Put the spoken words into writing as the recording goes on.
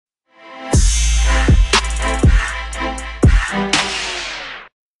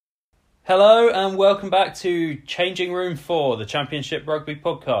Hello and welcome back to Changing Room 4, the Championship Rugby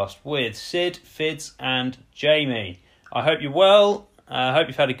podcast with Sid, Fids and Jamie. I hope you're well. I hope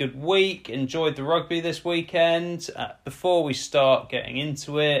you've had a good week, enjoyed the rugby this weekend. Before we start getting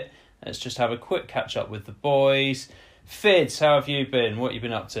into it, let's just have a quick catch up with the boys. Fids, how have you been? What have you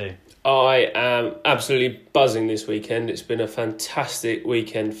been up to? I am absolutely buzzing this weekend. It's been a fantastic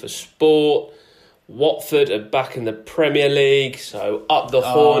weekend for sport. Watford are back in the Premier League, so up the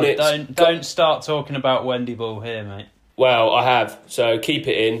Hornets. Don't start talking about Wendy Ball here, mate. Well, I have, so keep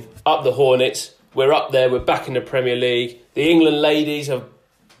it in. Up the Hornets. We're up there. We're back in the Premier League. The England ladies are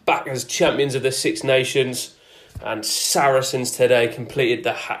back as champions of the Six Nations. And Saracens today completed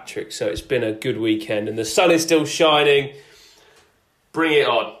the hat-trick, so it's been a good weekend. And the sun is still shining. Bring it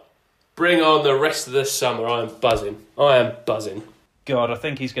on. Bring on the rest of the summer. I am buzzing. God, I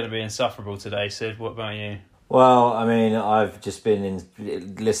think he's going to be insufferable today, Sid. What about you? Well, I mean, I've just been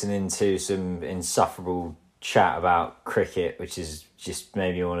listening to some insufferable chat about cricket, which is just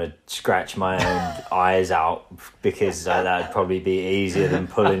made me want to scratch my own eyes out, because that'd probably be easier than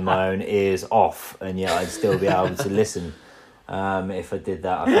pulling my own ears off, and yet I'd still be able to listen if I did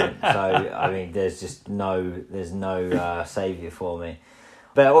that, I think. So, I mean, there's no saviour for me.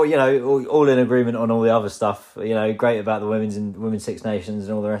 But all in agreement on all the other stuff. Great about the women's Six Nations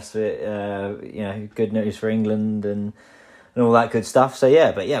and all the rest of it. Good news for England and all that good stuff. So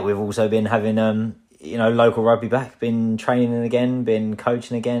we've also been having local rugby back. Been training again. Been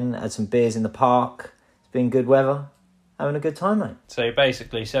coaching again. Had some beers in the park. It's been good weather. Having a good time, mate. So you're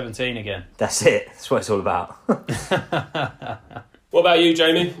basically 17 again. That's it. That's what it's all about. What about you,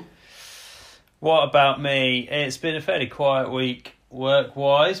 Jamie? What about me? It's been a fairly quiet week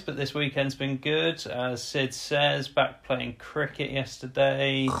work-wise, but this weekend's been good. As Sid says, back playing cricket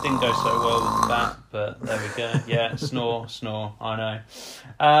yesterday. Didn't go so well with that, but there we go. Yeah, snore, I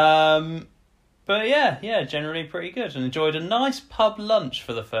know. But yeah, generally pretty good. And enjoyed a nice pub lunch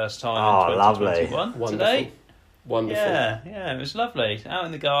for the first time in 2021 lovely. today. Wonderful. Yeah, it was lovely. Out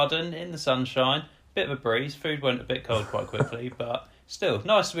in the garden, in the sunshine, bit of a breeze. Food went a bit cold quite quickly, but still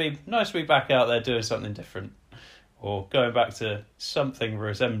nice to be back out there doing something different. Or going back to something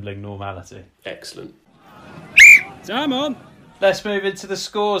resembling normality. Excellent. Time on. Let's move into the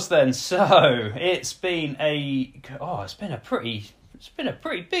scores then. So it's been a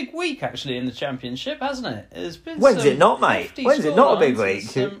pretty big week actually in the Championship, hasn't it? There's been When's it not, mate? When's it not a big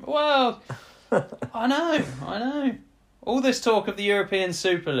week? I know. All this talk of the European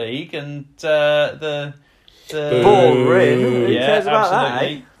Super League and the boring. Who cares about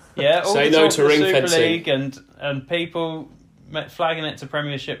absolutely. that? Yeah, all say the no talk to of the ring Super fencing. League and people flagging it to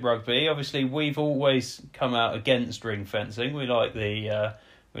Premiership Rugby. Obviously, we've always come out against ring fencing. We like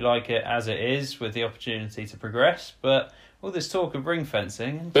it as it is, with the opportunity to progress. But all this talk of ring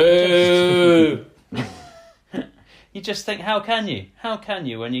fencing, Boo! you just think, how can you? How can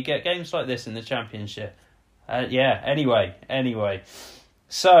you when you get games like this in the Championship? Anyway.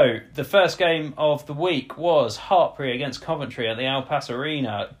 So, the first game of the week was Hartpury against Coventry at the Al Pass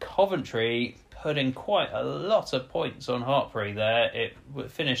Arena. Coventry putting quite a lot of points on Hartpury there. It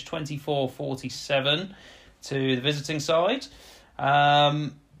finished 24-47 to the visiting side.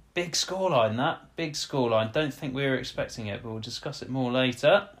 Big scoreline. Don't think we were expecting it, but we'll discuss it more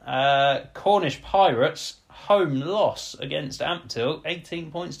later. Cornish Pirates, home loss against Ampthill, 18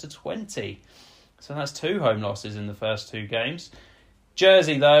 points to 20. So that's 2 home losses in the first 2 games.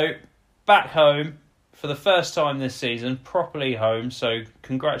 Jersey, though, back home for the first time this season, properly home, so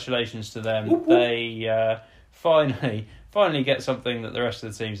congratulations to them. Whoop, whoop. They finally get something that the rest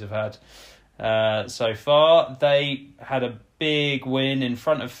of the teams have had so far. They had a big win in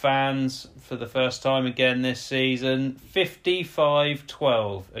front of fans for the first time again this season,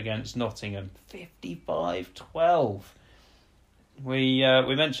 55-12 against Nottingham. 55-12.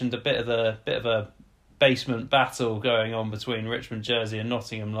 We mentioned a bit of a basement battle going on between Richmond, Jersey and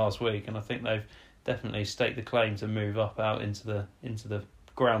Nottingham last week, and I think they've definitely staked the claim to move up out into the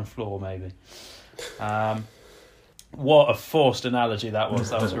ground floor maybe. What a forced analogy that was.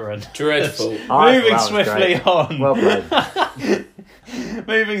 That was horrendous. Dreadful. Moving swiftly on. Well played.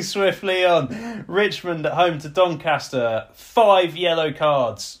 Moving swiftly on. Richmond at home to Doncaster. 5 yellow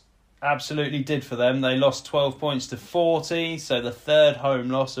cards. Absolutely did for them. They lost 12 points to 40, so the third home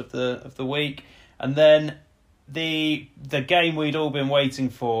loss of the week. And then the game we'd all been waiting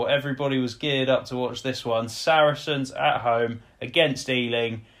for. Everybody was geared up to watch this one. Saracens at home against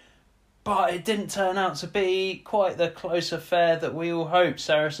Ealing. But it didn't turn out to be quite the close affair that we all hoped.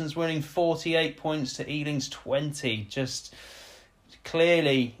 Saracens winning 48 points to Ealing's 20. Just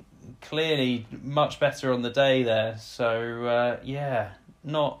clearly much better on the day there. So,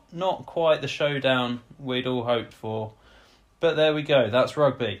 not quite the showdown we'd all hoped for. But there we go, that's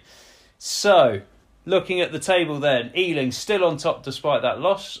rugby. So, looking at the table then, Ealing still on top despite that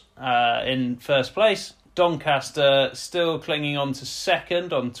loss in first place. Doncaster still clinging on to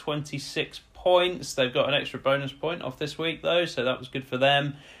second on 26 points. They've got an extra bonus point off this week though, so that was good for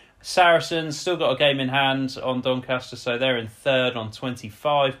them. Saracens still got a game in hand on Doncaster, so they're in third on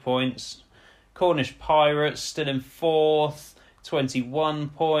 25 points. Cornish Pirates still in fourth, 21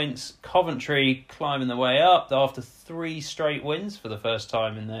 points. Coventry climbing the way up after 3 straight wins for the first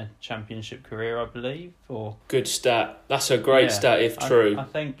time in their championship career, I believe. Good stat. That's a great stat if true. I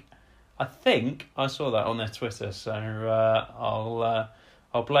think I saw that on their Twitter, so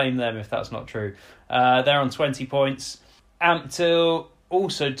I'll blame them if that's not true. They're on 20 points. Ampthill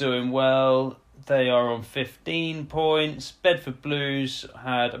also doing well. They are on 15 points. Bedford Blues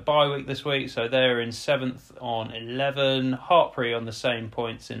had a bye week this week, so they're in 7th on 11. Hartpury on the same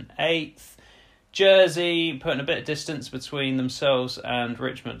points in 8th. Jersey putting a bit of distance between themselves and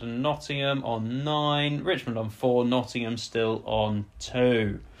Richmond and Nottingham on 9. Richmond on 4. Nottingham still on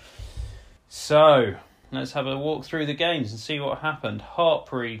 2. So, let's have a walk through the games and see what happened.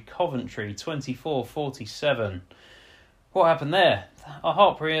 Hartpury, Coventry, 24-47. What happened there?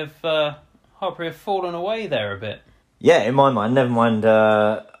 Hartpury have fallen away there a bit. Yeah, in my mind, never mind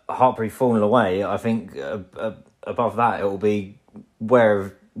Hartpury falling away. I think above that it will be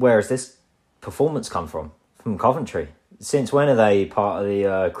where has this performance come from? From Coventry. Since when are they part of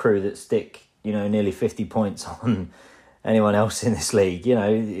the crew that stick, nearly 50 points on anyone else in this league?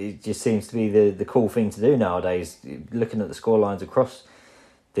 It just seems to be the cool thing to do nowadays. Looking at the scorelines across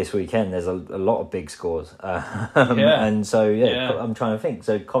this weekend, there's a lot of big scores. And so, I'm trying to think.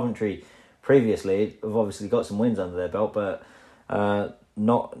 So Coventry previously have obviously got some wins under their belt, but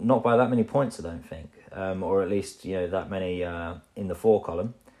not by that many points, I don't think. Or at least, that many in the 4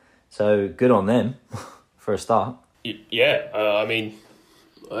 column. So good on them for a start. Yeah, I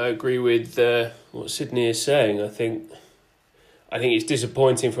agree with what Sydney is saying. I think it's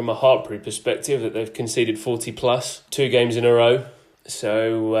disappointing from a Hartpury perspective that they've conceded 40 plus 2 games in a row.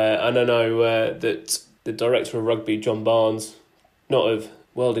 So I don't know that the director of rugby, John Barnes, not of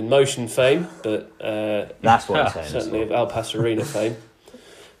World in Motion fame, but that's what I'm saying, certainly of Al Pasarina fame.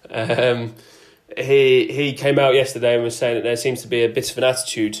 He came out yesterday and was saying that there seems to be a bit of an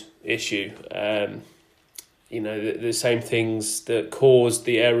attitude issue. The same things that caused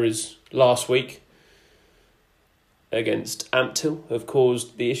the errors last week against Ampthill have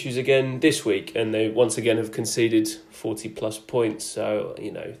caused the issues again this week, and they once again have conceded 40 plus points. So,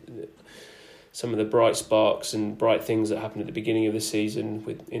 some of the bright sparks and bright things that happened at the beginning of the season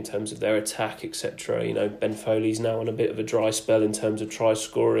in terms of their attack, etc. Ben Foley's now on a bit of a dry spell in terms of try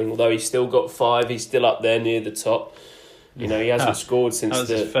scoring. Although he's still got 5, he's still up there near the top. He hasn't scored since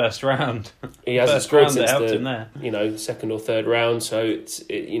his first round. He hasn't scored since the second or third round. So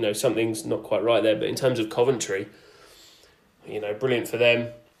something's not quite right there. But in terms of Coventry, brilliant for them.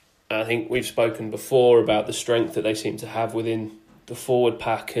 I think we've spoken before about the strength that they seem to have within the forward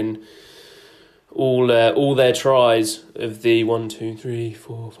pack, and all their tries of the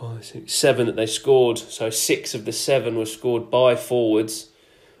 7 that they scored. So 6 of the 7 were scored by forwards.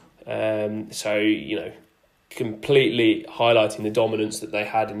 Completely highlighting the dominance that they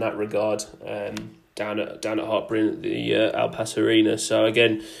had in that regard down at Hartpury at the Al Pasarina. So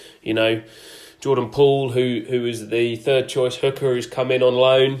again, Jordan Poole, who is the third choice hooker, who's come in on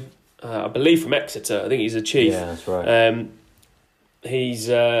loan, I believe from Exeter. I think he's a chief. Yeah, that's right. He's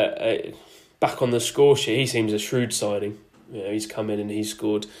back on the score sheet. He seems a shrewd signing. He's come in and he's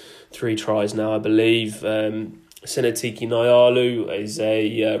scored 3 tries now, I believe. Senatiki Nyalu is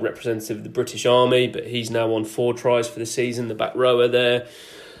a representative of the British Army, but he's now on 4 tries for the season, the back rower there.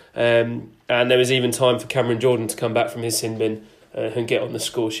 And there was even time for Cameron Jordan to come back from his sin bin and get on the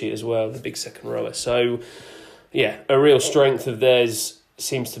score sheet as well, the big second rower. So, a real strength of theirs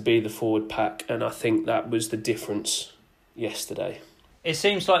seems to be the forward pack, and I think that was the difference yesterday. It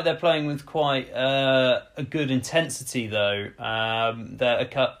seems like they're playing with quite a good intensity, though.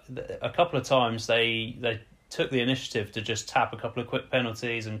 A couple of times they took the initiative to just tap a couple of quick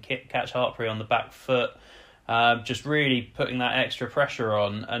penalties and catch Hartpury on the back foot, just really putting that extra pressure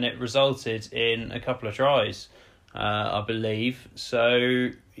on, and it resulted in a couple of tries, I believe.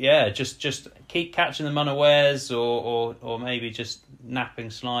 So just keep catching them unawares or maybe just napping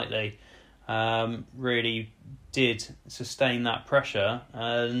slightly. Really did sustain that pressure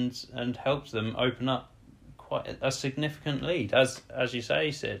and helped them open up quite a significant lead. As you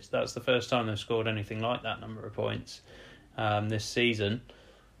say, Sid, that's the first time they've scored anything like that number of points this season.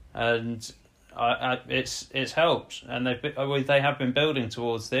 And it's helped, and they have been building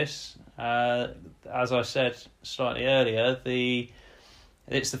towards this. As I said slightly earlier,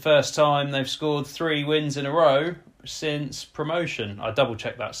 it's the first time they've scored 3 wins in a row since promotion. I double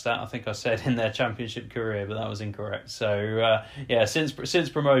checked that stat. I think I said in their championship career, but that was incorrect. So since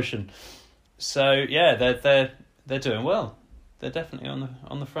promotion. So yeah, they're doing well. They're definitely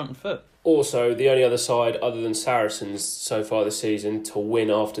on the front foot. Also, the only other side other than Saracens so far this season to win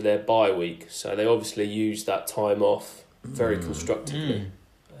after their bye week. So they obviously used that time off very constructively.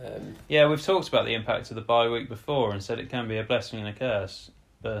 Yeah, we've talked about the impact of the bye week before and said it can be a blessing and a curse.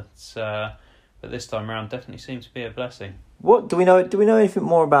 But this time around definitely seems to be a blessing. What do we know? Do we know anything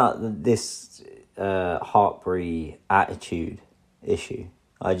more about this Hartpury attitude issue?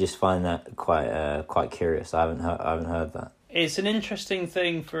 I just find that quite curious. I haven't heard that. It's an interesting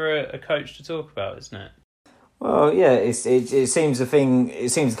thing for a coach to talk about, isn't it? Well, yeah, it seems the thing.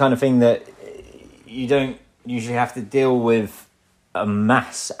 It seems the kind of thing that you don't usually have to deal with a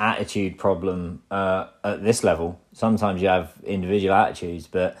mass attitude problem at this level. Sometimes you have individual attitudes,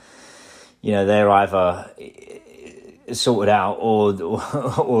 but they're either sorted out or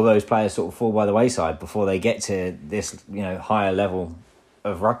those players sort of fall by the wayside before they get to this higher level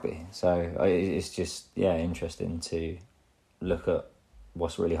of rugby. So it's just interesting to look at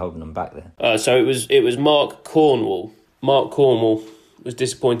what's really holding them back there. So it was Mark Cornwall. Mark Cornwall was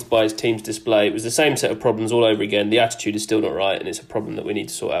disappointed by his team's display. It was the same set of problems all over again. The attitude is still not right, and it's a problem that we need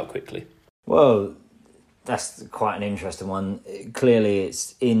to sort out quickly. Well, that's quite an interesting one. Clearly,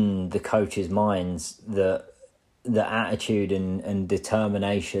 it's in the coach's minds that the attitude and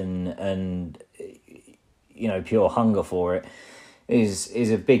determination and pure hunger for it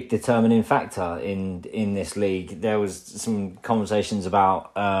is a big determining factor in this league. There was some conversations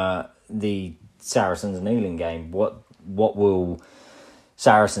about the Saracens and Ealing game. What will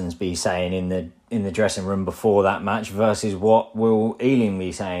Saracens be saying in the dressing room before that match versus what will Ealing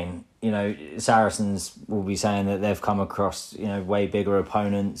be saying? Saracens will be saying that they've come across way bigger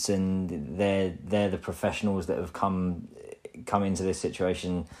opponents and they're the professionals that have come into this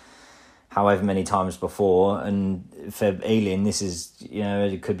situation however many times before, and for Ealing this is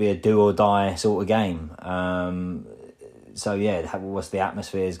it could be a do or die sort of game. So yeah, what's the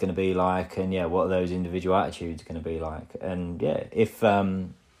atmosphere is going to be like, and what are those individual attitudes going to be like, and if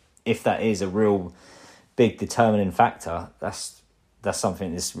that is a real big determining factor, that's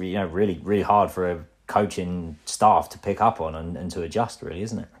something that's really hard for a coaching staff to pick up on and to adjust, really,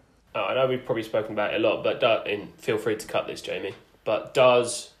 isn't it? I know we've probably spoken about it a lot, but feel free to cut this, Jamie. But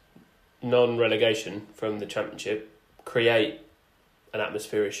does non-relegation from the Championship create an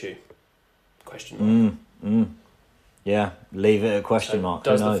atmosphere issue? Question mark. Yeah, leave it a question mark.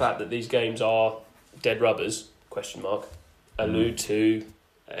 Does the fact that these games are dead rubbers, question mark, allude to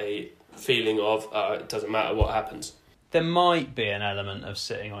a feeling of it doesn't matter what happens? There might be an element of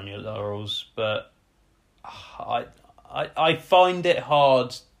sitting on your laurels, but I find it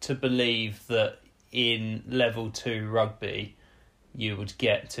hard to believe that in level 2 rugby you would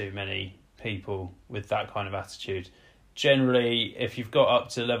get too many people with that kind of attitude. Generally, if you've got up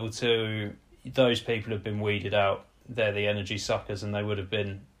to level 2, those people have been weeded out. They're the energy suckers and they would have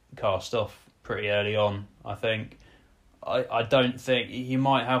been cast off pretty early on, I think. I don't think... You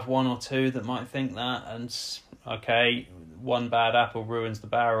might have one or two that might think that, and okay, one bad apple ruins the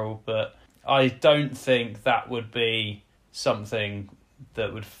barrel, but I don't think that would be something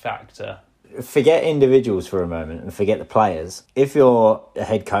that would factor. Forget individuals for a moment and forget the players. If you're a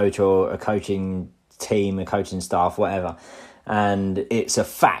head coach or a coaching team, a coaching staff, whatever, and it's a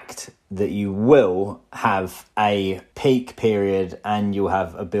fact that you will have a peak period and you'll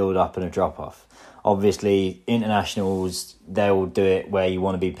have a build-up and a drop-off. Obviously, internationals, they'll do it where you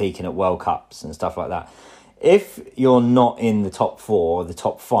want to be peaking at World Cups and stuff like that. If you're not in the top 4 or the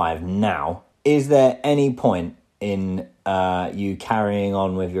top 5 now, is there any point in you carrying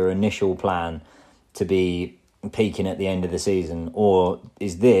on with your initial plan to be peaking at the end of the season? Or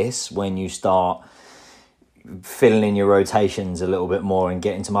is this when you start filling in your rotations a little bit more and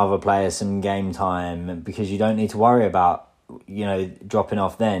getting some other players some game time, because you don't need to worry about dropping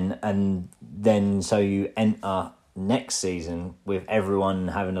off then, and then so you enter next season with everyone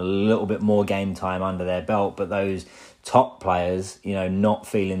having a little bit more game time under their belt, but those top players not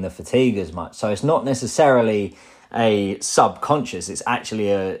feeling the fatigue as much. So it's not necessarily a subconscious, it's actually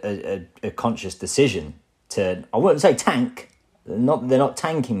a conscious decision to, I wouldn't say tank, they're not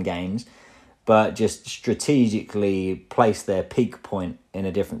tanking games, but just strategically place their peak point in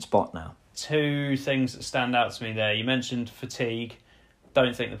a different spot now. 2 things that stand out to me there. You mentioned fatigue.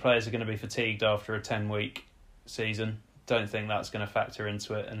 Don't think the players are going to be fatigued after a 10-week season. don't think that's going to factor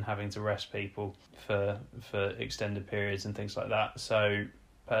into it, and having to rest people for extended periods and things like that. So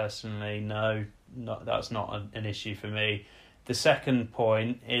personally, no, that's not an issue for me. The second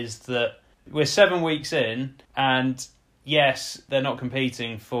point is that we're 7 weeks in, and yes, they're not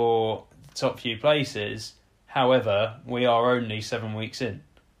competing for the top few places. However, we are only 7 weeks in.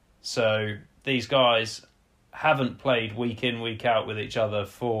 So these guys haven't played week in, week out with each other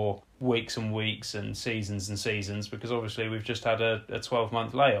for weeks and weeks and seasons, because obviously we've just had a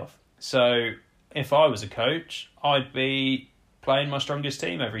 12-month layoff. So if I was a coach, I'd be playing my strongest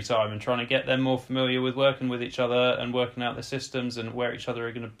team every time and trying to get them more familiar with working with each other and working out the systems and where each other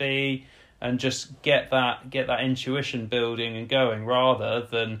are going to be, and just get that intuition building and going, rather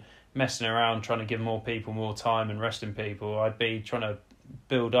than messing around trying to give more people more time and resting people. I'd be trying to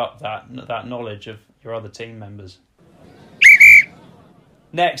build up that knowledge of your other team members.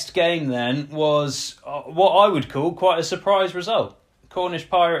 Next game then was what I would call quite a surprise result. Cornish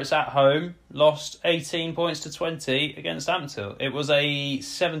Pirates at home lost 18 points to 20 against Ampthill. It was a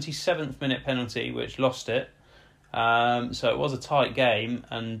 77th minute penalty which lost it. So it was a tight game,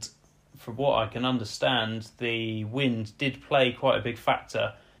 and from what I can understand, the wind did play quite a big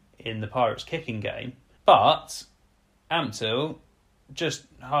factor in the Pirates kicking game. But Ampthill just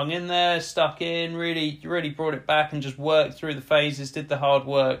hung in there, stuck in, really brought it back and just worked through the phases, did the hard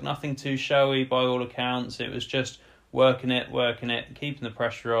work, nothing too showy by all accounts. It was just working it, keeping the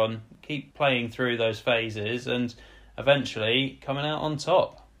pressure on, keep playing through those phases, and eventually coming out on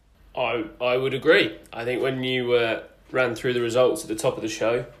top. I would agree. I think when you ran through the results at the top of the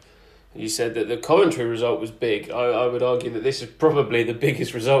show, you said that the Coventry result was big. I would argue that this is probably the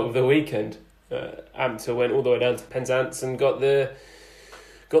biggest result of the weekend. Ampthill went all the way down to Penzance and got the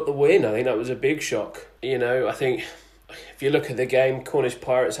win. I think that was a big shock. You know, I think if you look at the game, Cornish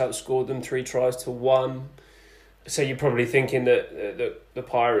Pirates outscored them 3-1. So you're probably thinking that the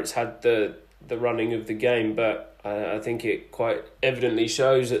Pirates had the running of the game, but I think it quite evidently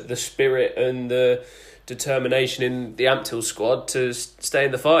shows that the spirit and the determination in the Ampthill squad to stay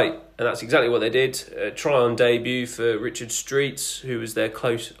in the fight, and that's exactly what they did. Try-on debut for Richard Streets, who was their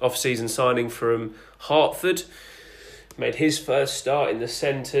close off-season signing from Hertford. Made his first start in the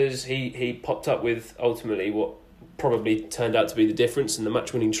centres. He popped up with ultimately what probably turned out to be the difference in the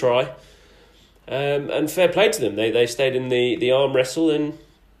match-winning try. And fair play to them. They stayed in the arm wrestle and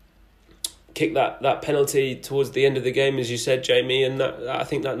kicked that penalty towards the end of the game, as you said, Jamie, and that I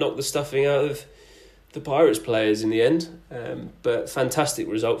think that knocked the stuffing out of the Pirates players in the end. But fantastic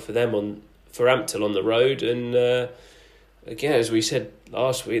result for them for Ampthill on the road, and again, as we said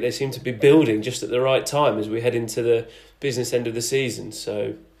last week, they seem to be building just at the right time as we head into the business end of the season.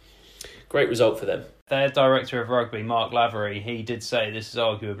 So great result for them. Their director of rugby, Mark Lavery, he did say this is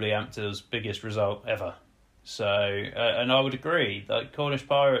arguably Ampthill's biggest result ever. So, and I would agree that Cornish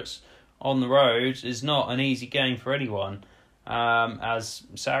Pirates on the road is not an easy game for anyone, as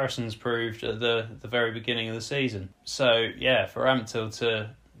Saracens proved at the very beginning of the season. So, yeah, for Ampthill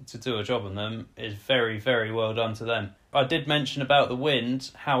to do a job on them is very, very well done to them. I did mention about the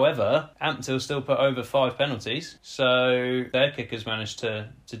wind, however, Ampthill still put over 5 penalties, so their kickers managed to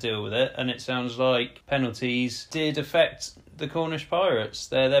deal with it, and it sounds like penalties did affect the Cornish Pirates.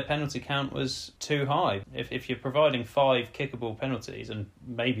 Their penalty count was too high. If you're providing 5 kickable penalties, and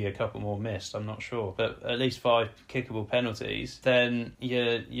maybe a couple more missed, I'm not sure, but at least 5 kickable penalties, then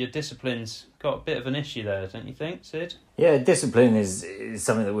your discipline's got a bit of an issue there, don't you think, Sid? Yeah, discipline is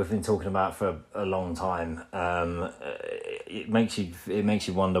something that we've been talking about for a long time. It makes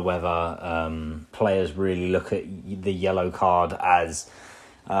you wonder whether players really look at the yellow card as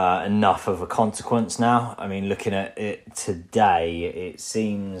enough of a consequence now. I mean, looking at it today, it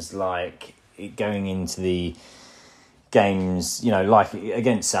seems like going into the games, like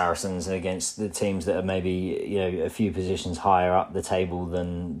against Saracens and against the teams that are maybe, a few positions higher up the table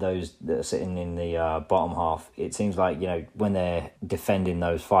than those that are sitting in the bottom half, it seems like, when they're defending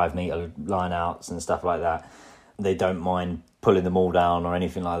those 5 metre line outs and stuff like that, they don't mind pulling them all down or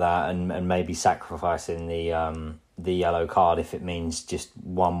anything like that, and maybe sacrificing the yellow card if it means just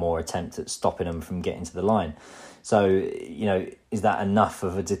one more attempt at stopping them from getting to the line. So, is that enough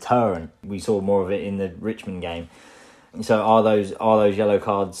of a deterrent? We saw more of it in the Richmond game. So are those yellow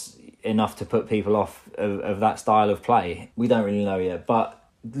cards enough to put people off of that style of play? We don't really know yet. But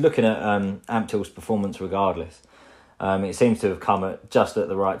looking at Ampthill's performance regardless, it seems to have come just at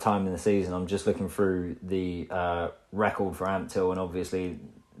the right time in the season. I'm just looking through the record for Ampthill, and obviously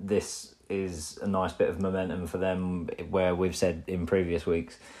this is a nice bit of momentum for them, where we've said in previous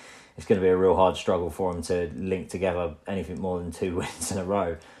weeks it's going to be a real hard struggle for them to link together anything more than 2 wins in a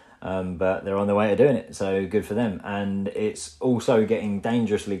row. But they're on their way to doing it, so good for them. And it's also getting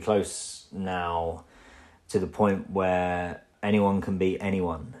dangerously close now to the point where anyone can beat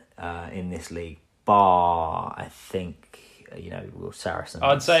anyone in this league, bar, I think, Saracens.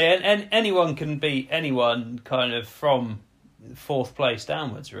 I'd say anyone can beat anyone kind of from fourth place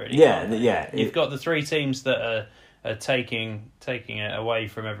downwards, really. Yeah. You've got the three teams that are taking it away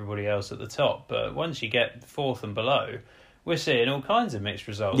from everybody else at the top, but once you get fourth and below, we're seeing all kinds of mixed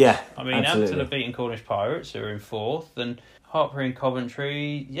results. Yeah, I mean, absolutely. Hampton are beating Cornish Pirates, who are in fourth, and Hartpury and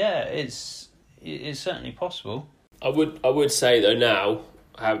Coventry. Yeah, it's certainly possible. I would say though now,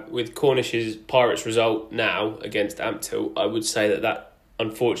 with Cornish's Pirates result now against Ampthill, I would say that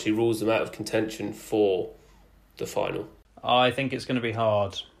unfortunately rules them out of contention for the final. I think it's going to be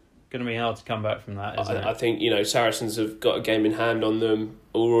hard. Going to be hard to come back from that, isn't it? I think Saracens have got a game in hand on them,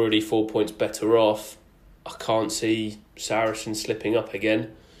 already 4 points better off. I can't see Saracens slipping up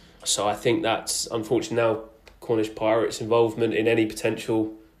again. So I think that's, unfortunately now, Cornish Pirates' involvement in any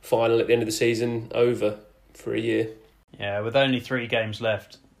potential final at the end of the season over for a year. Yeah, with only 3 games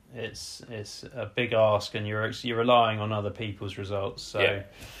left, it's a big ask, and you're relying on other people's results. So,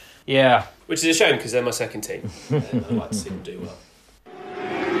 yeah. Which is a shame because they're my second team. And I'd like to see them do well.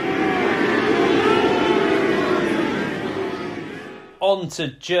 On to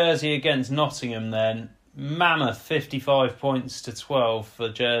Jersey against Nottingham then. Mammoth 55 points to 12 for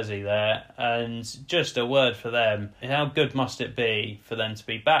Jersey there, and just a word for them. How good must it be for them to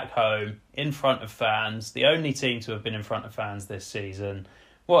be back home in front of fans, the only team to have been in front of fans this season?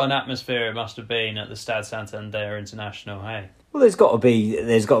 What an atmosphere it must have been at the Stade Santander International, hey? Well, there's got to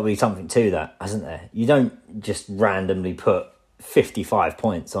be something to that, hasn't there? You don't just randomly put 55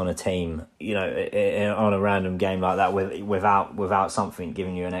 points on a team, on a random game like that without something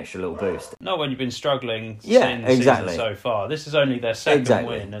giving you an extra little boost. Not when you've been struggling exactly. season so far. This is only their second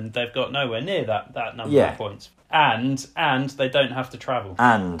win, and they've got nowhere near that number of points. And they don't have to travel.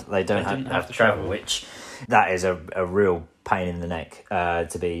 And they don't have to travel, which that is a real pain in the neck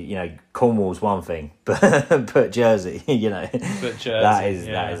to be. Cornwall's one thing, but Jersey, But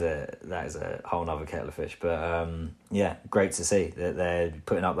Jersey, that is a whole other kettle of fish. But great to see that they're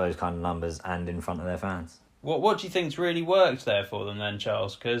putting up those kind of numbers and in front of their fans. What do you think's really worked there for them then,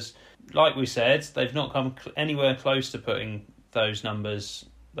 Charles? Because, like we said, they've not come anywhere close to putting those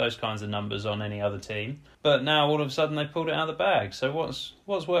kinds of numbers on any other team. But now all of a sudden they've pulled it out of the bag. So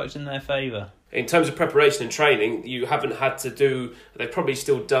what's worked in their favour? In terms of preparation and training, you haven't had to do... They've probably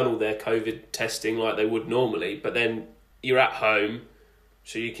still done all their COVID testing like they would normally, but then you're at home,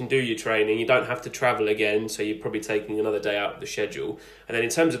 so you can do your training. You don't have to travel again, so you're probably taking another day out of the schedule. And then in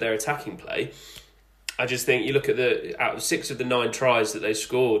terms of their attacking play, I just think you look at out of 6 of the 9 tries that they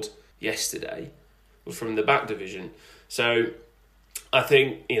scored yesterday were from the back division. So I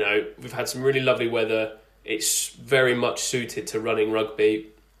think, we've had some really lovely weather. It's very much suited to running rugby.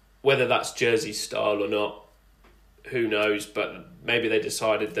 Whether that's Jersey style or not, who knows? But maybe they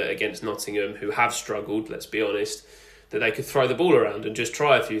decided that against Nottingham, who have struggled, let's be honest, that they could throw the ball around and just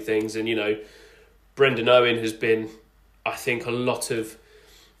try a few things. And, Brendan Owen has been, I think, a lot of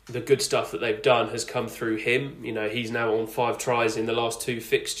the good stuff that they've done has come through him. He's now on 5 tries in the last 2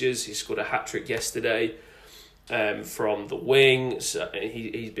 fixtures. He scored a hat-trick yesterday from the wing. So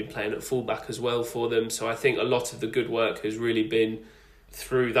he's been playing at fullback as well for them. So I think a lot of the good work has really been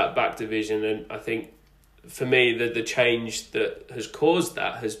through that back division, and I think for me the change that has caused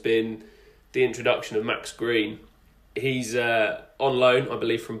that has been the introduction of Max Green. He's on loan, I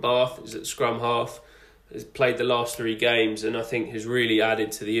believe, from Bath. He's at scrum half, has played the last 3 games, and I think has really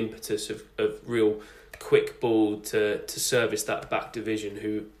added to the impetus of real quick ball to service that back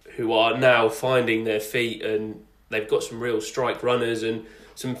division who are now finding their feet, and they've got some real strike runners and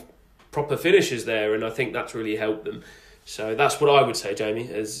some proper finishers there, and I think that's really helped them. So that's what I would say, Jamie,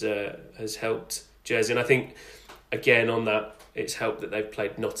 has helped Jersey. And I think, again, on that, it's helped that they've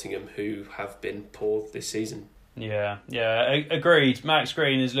played Nottingham, who have been poor this season. Yeah, agreed. Max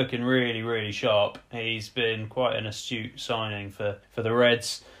Green is looking really, really sharp. He's been quite an astute signing for the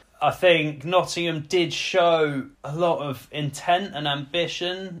Reds. I think Nottingham did show a lot of intent and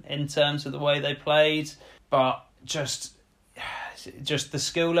ambition in terms of the way they played, but just the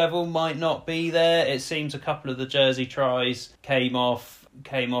skill level might not be there. It seems a couple of the Jersey tries came off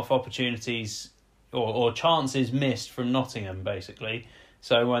opportunities or chances missed from Nottingham, basically.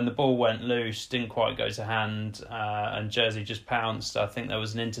 So when the ball went loose, didn't quite go to hand, and Jersey just pounced. I think there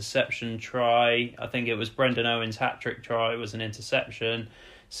was an interception try. I think it was Brendan Owen's hat-trick try. It was an interception.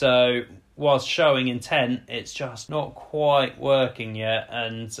 So whilst showing intent, it's just not quite working yet,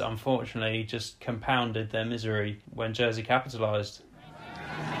 and unfortunately just compounded their misery when Jersey capitalised.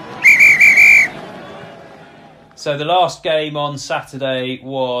 So the last game on Saturday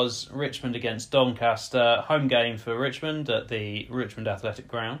was Richmond against Doncaster. Home game for Richmond at the Richmond Athletic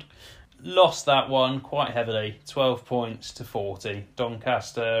Ground. Lost that one quite heavily, 12 points to 40.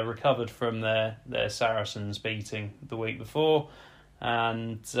 Doncaster recovered from their Saracens beating the week before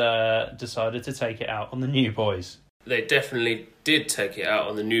and decided to take it out on the new boys. They definitely did take it out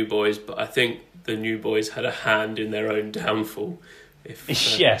on the new boys, but I think the new boys had a hand in their own downfall.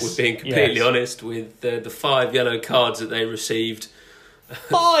 If yes, we're being completely honest, with the 5 yellow cards that they received.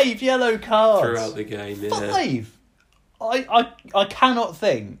 5 yellow cards throughout the game. Yeah. 5. I cannot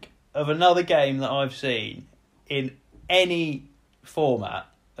think of another game that I've seen in any format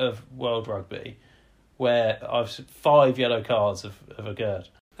of World Rugby where 5 yellow cards have occurred.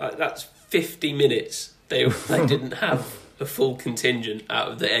 That's 50 minutes. They didn't have a full contingent out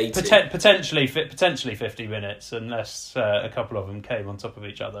of the 80. Potentially 50 minutes, unless a couple of them came on top of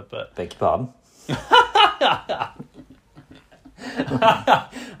each other. But Beg your pardon?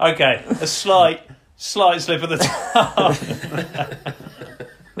 Okay, a slight slip of the tongue.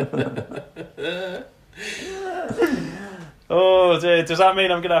 Oh dear, does that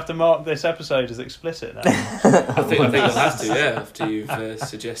mean I'm going to have to mark this episode as explicit now? I think I'll have to, after you've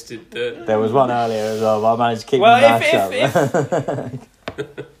suggested that. There was one earlier as well, but I managed to keep my mouth shut.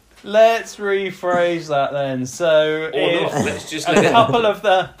 Let's rephrase that then. So if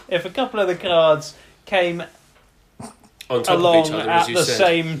a couple of the cards came on top along of each other, at as you the said.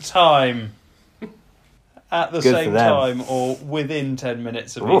 same time, or within 10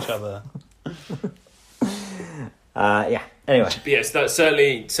 minutes of each other. Yeah. Anyway. But yes, that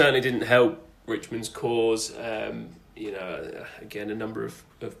certainly didn't help Richmond's cause. Again, a number of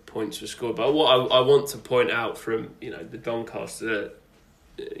points were scored. But what I want to point out from the Doncaster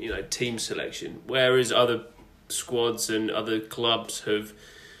team selection, whereas other squads and other clubs have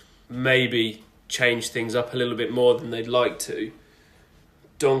maybe changed things up a little bit more than they'd like to,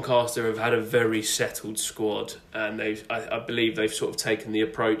 Doncaster have had a very settled squad, and I believe they've sort of taken the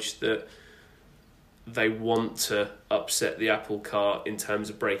approach that they want to upset the apple cart in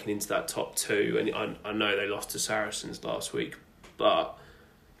terms of breaking into that top 2. And I know they lost to Saracens last week, but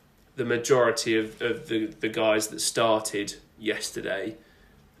the majority of the guys that started yesterday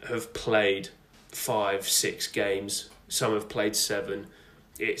have played 5-6 games. Some have played 7.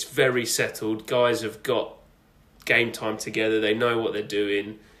 It's very settled. Guys have got game time together. They know what they're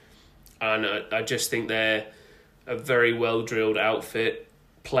doing. And I just think they're a very well-drilled outfit,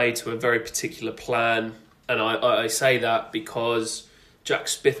 play to a very particular plan. And I say that because Jack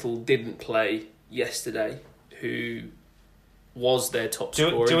Spittle didn't play yesterday, who was their top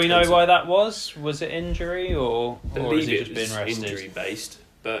scorer. Do we know why that was? Was it injury or has he just been rested? Injury-based.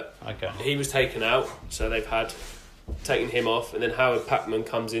 But okay. He was taken out, so they've taken him off, and then Howard Packman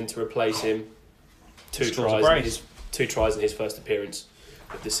comes in to replace him. 2 tries in his first appearance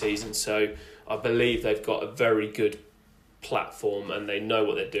of the season. So I believe they've got a very good platform, and they know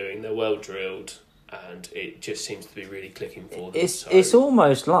what they're doing. They're well drilled, and it just seems to be really clicking for them. It's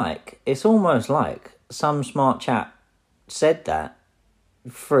almost like some smart chap said that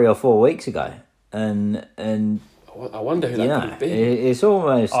 3 or 4 weeks ago, and I wonder who that could have been. It's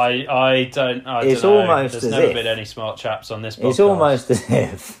almost. I don't know. Almost There's as never if been any smart chaps on this podcast. It's almost as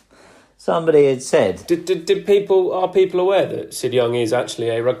if somebody had said. Are people aware that Sid Young is actually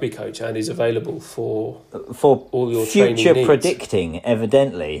a rugby coach and is available for all your future training predicting,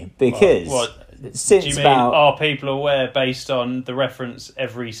 evidently, because since do you mean, about are people aware based on the reference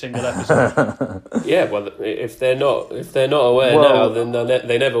every single episode? Yeah, well, if they're not aware now, then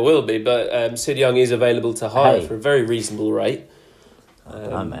they never will be. But Sid Young is available to hire for a very reasonable rate.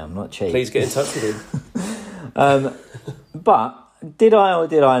 I'm not cheap. Please get in touch with him. But did I or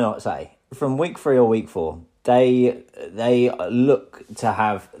did I not say from week 3 or week 4 they look to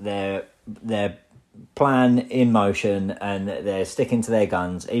have their plan in motion, and they're sticking to their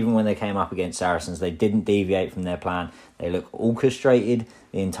guns. Even when they came up against Saracens, they didn't deviate from their plan. They look orchestrated.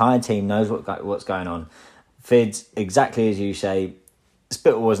 The entire team knows what's going on. Fids, exactly as you say,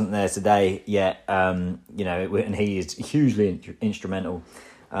 Spittle wasn't there today yet, and he is hugely instrumental.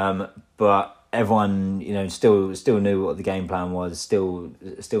 But everyone, still knew what the game plan was. Still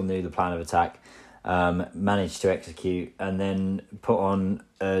knew the plan of attack. Managed to execute and then put on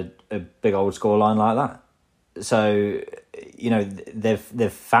a big old scoreline like that. So,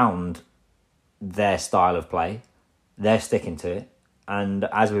 they've found their style of play. They're sticking to it. And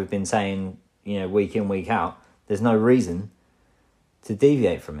as we've been saying, week in, week out, there's no reason to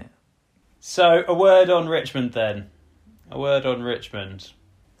deviate from it. So, a word on Richmond then. A word on Richmond.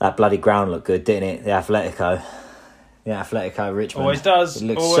 That bloody ground looked good, didn't it? The Atletico. the Atletico Richmond. Always does. It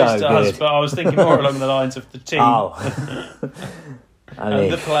looks Always so does. good. But I was thinking more along the lines of the team Oh.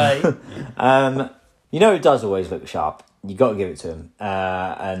 and the play. You know who does always look sharp? You got to give it to him.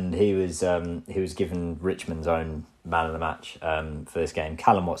 And he was given Richmond's own man of the match for this game,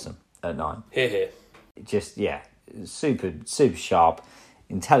 Callum Watson at 9. Here. Just super sharp,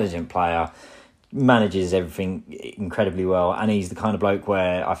 intelligent player, manages everything incredibly well, and he's the kind of bloke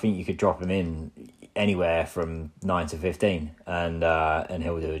where I think you could drop him in anywhere from 9 to 15 and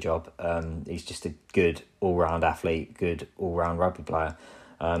he'll do a job. He's just a good all-round athlete, good all-round rugby player.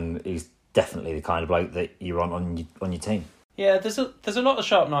 He's definitely the kind of bloke that you want on your team. Yeah, there's a lot of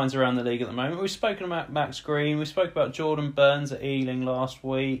sharp 9s around the league at the moment. We've spoken about Max Green. We spoke about Jordan Burns at Ealing last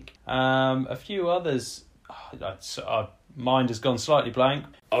week. A few others. Our mind has gone slightly blank.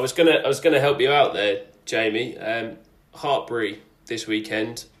 I was gonna help you out there, Jamie. Hartpury this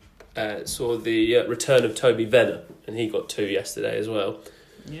weekend saw the return of Toby Venner, and he got 2 yesterday as well.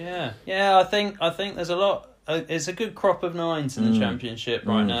 Yeah. I think there's a lot. It's a good crop of 9s in the Championship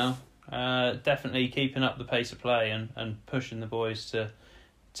right now. Definitely keeping up the pace of play and pushing the boys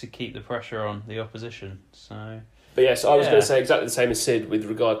to keep the pressure on the opposition. So, but yes, I was going to say exactly the same as Sid with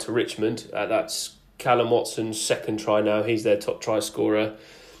regard to Richmond. That's Callum Watson's second try now. He's their top try scorer.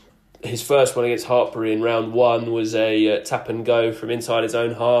 His first one against Hartpury in round 1 was a tap and go from inside his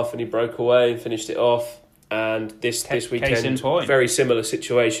own half, and he broke away and finished it off. And this weekend, very similar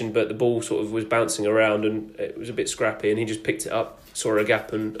situation, but the ball sort of was bouncing around and it was a bit scrappy, and he just picked it up, saw a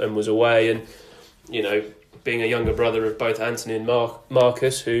gap and was away. And, you know, being a younger brother of both Anthony and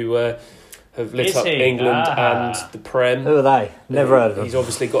Marcus, who have lit up England and the Prem. Who are they? Never heard of them. He's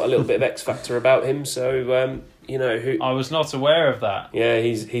obviously got a little bit of X factor about him, so you know. I was not aware of that. Yeah,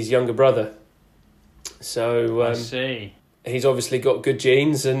 he's younger brother. So I see. He's obviously got good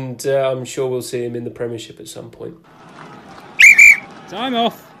genes, and I'm sure we'll see him in the Premiership at some point. Time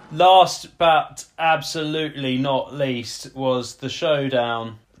off. Last but absolutely not least was the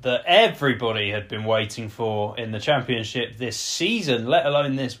showdown that everybody had been waiting for in the Championship this season, let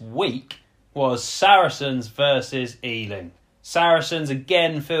alone this week, was Saracens versus Ealing. Saracens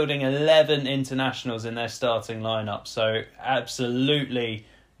again fielding 11 internationals in their starting lineup, so absolutely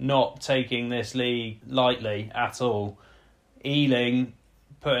not taking this league lightly at all. Ealing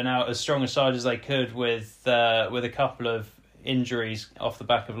putting out as strong a side as they could with a couple of injuries off the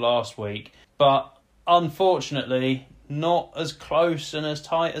back of last week, but unfortunately not as close and as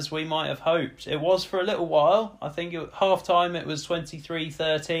tight as we might have hoped. It was for a little while. I think at half time it was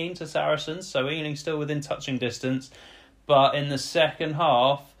 23-13 to Saracens, so Ealing still within touching distance, but in the second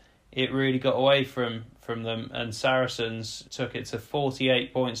half it really got away from them, and Saracens took it to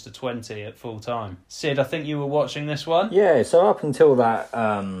 48 points to 20 at full time. Sid, I think you were watching this one. Yeah, so up until that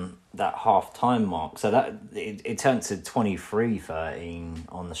half time mark, so that it turned to 23-13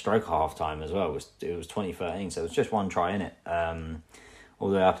 on the stroke half time as well. It was 20-13, so it was just one try in it, all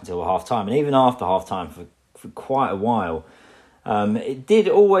the way up until half time, and even after half time for quite a while. It did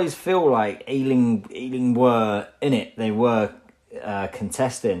always feel like Ealing were in it. They were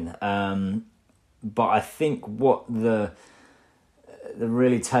contesting. But I think what the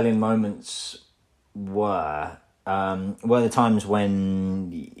really telling moments were the times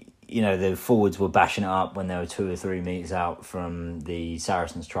when, you know, the forwards were bashing it up when they were 2 or 3 metres out from the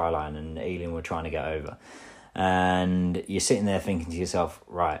Saracens try line and Ealing were trying to get over. And you're sitting there thinking to yourself,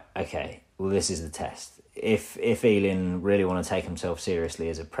 right, okay, well, this is the test. If Ealing really want to take themselves seriously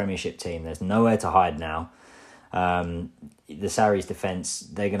as a Premiership team, there's nowhere to hide now. The Sarries defence,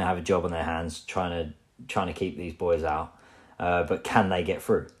 they're going to have a job on their hands trying to keep these boys out. But can they get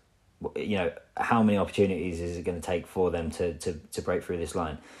through? You know, how many opportunities is it going to take for them to break through this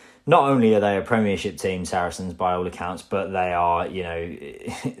line? Not only are they a Premiership team, Saracens, by all accounts, but they are, you know,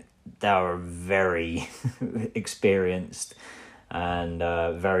 they are a very experienced and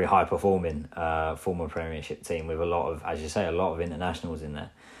very high performing former Premiership team with a lot of internationals in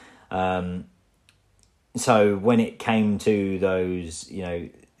there. So when it came to those, you know,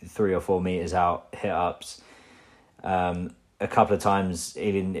 3 or 4 metres out hit-ups, a couple of times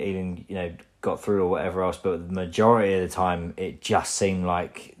Ealing, you know, got through or whatever else, but the majority of the time it just seemed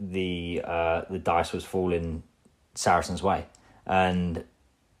like the dice was falling Saracens' way. And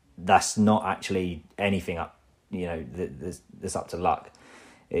that's not actually anything up, you know, that's up to luck.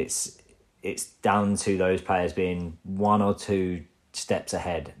 It's down to those players being 1 or 2 steps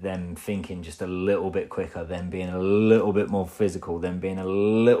ahead, them thinking just a little bit quicker, them being a little bit more physical, them being a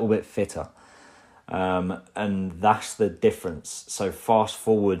little bit fitter. And that's the difference. So fast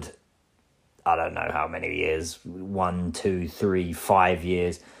forward, I don't know how many years, 1, 2, 3, 5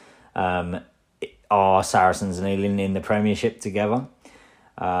 years. are Saracens and Ealing in the Premiership together?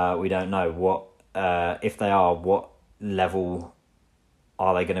 We don't know what if they are. What level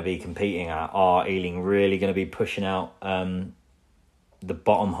are they going to be competing at? Are Ealing really going to be pushing out the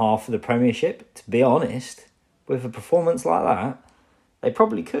bottom half of the Premiership? To be honest, with a performance like that, they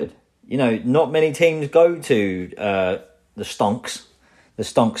probably could. You know, not many teams go to the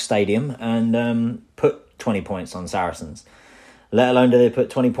Stonks Stadium and put 20 points on Saracens. Let alone do they put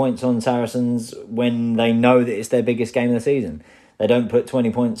 20 points on Saracens when they know that it's their biggest game of the season. They don't put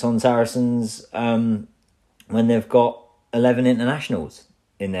 20 points on Saracens when they've got 11 internationals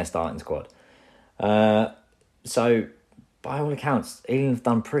in their starting squad. So, by all accounts, Ealing have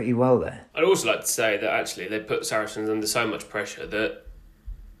done pretty well there. I'd also like to say that actually they put Saracens under so much pressure that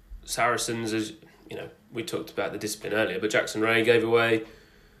Saracens, as you know, we talked about the discipline earlier, but Jackson Ray gave away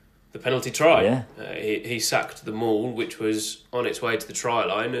the penalty try. Yeah. He sacked the maul, which was on its way to the try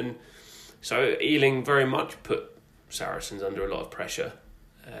line, and so Ealing very much put Saracens under a lot of pressure.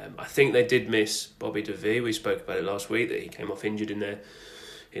 I think they did miss Bobby DeVee. We spoke about it last week, that he came off injured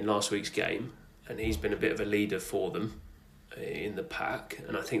in last week's game, and he's been a bit of a leader for them in the pack,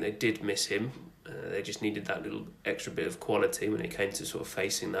 and I think they did miss him. They just needed that little extra bit of quality when it came to sort of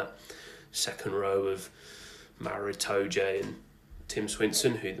facing that second row of Mara Itoje and Tim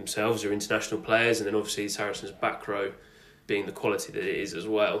Swinson, who themselves are international players, and then obviously Saracens' back row being the quality that it is as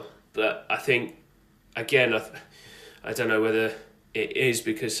well. But I think, again, I don't know whether it is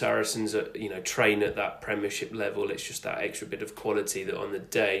because Saracens are, train at that Premiership level. It's just that extra bit of quality that on the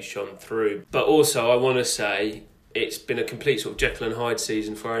day shone through. But also, I want to say, it's been a complete sort of Jekyll and Hyde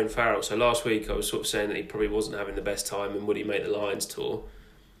season for Owen Farrell. So last week I was sort of saying that he probably wasn't having the best time and would he make the Lions tour.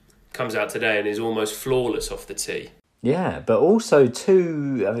 Comes out today and is almost flawless off the tee. Yeah, but also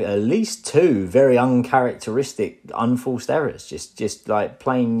at least two very uncharacteristic unforced errors. Just like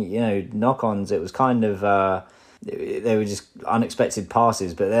plain, knock-ons. It was kind of they were just unexpected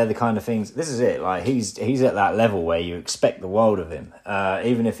passes, but they're the kind of things. This is it. Like he's at that level where you expect the world of him,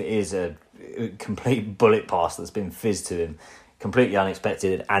 even if it is a complete bullet pass that's been fizzed to him, completely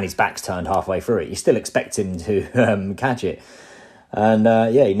unexpected, and his back's turned halfway through it. You still expect him to catch it. And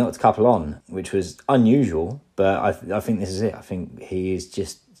he knocked a couple on, which was unusual, but I think this is it. I think he is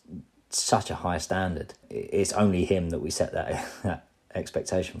just such a high standard. It's only him that we set that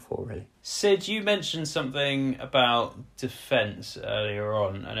expectation for, really. Sid, you mentioned something about defence earlier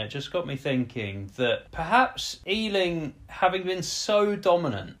on, and it just got me thinking that perhaps Ealing, having been so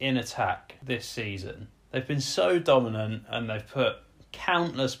dominant in attack this season, they've been so dominant and they've put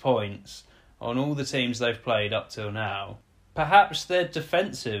countless points on all the teams they've played up till now. Perhaps their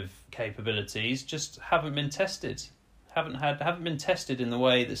defensive capabilities just haven't been tested. Haven't been tested in the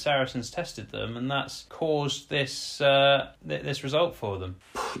way that Saracens tested them, and that's caused this this result for them.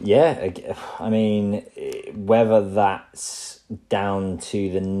 Yeah, I mean, whether that's down to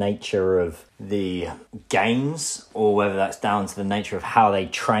the nature of the games or whether that's down to the nature of how they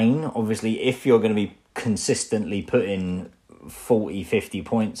train. Obviously, if you're going to be consistently putting 40, 50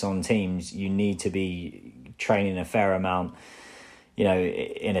 points on teams, you need to be training a fair amount.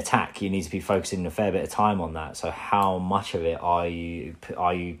 In attack, you need to be focusing a fair bit of time on that. So how much of it are you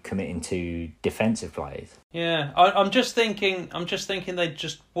committing to defensive plays? Yeah, I'm just thinking they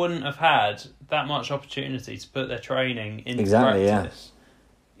just wouldn't have had that much opportunity to put their training into practice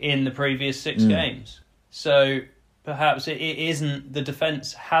in the previous 6 games. So perhaps it isn't, the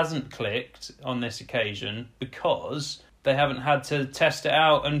defence hasn't clicked on this occasion because they haven't had to test it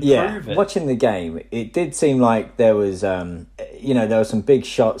out and prove it. Watching the game, it did seem like there was, there were some big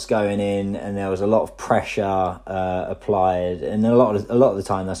shots going in, and there was a lot of pressure applied, and a lot of the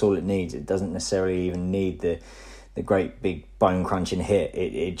time that's all it needs. It doesn't necessarily even need the great big bone crunching hit.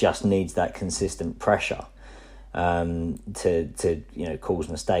 It just needs that consistent pressure to cause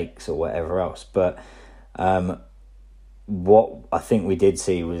mistakes or whatever else. But what I think we did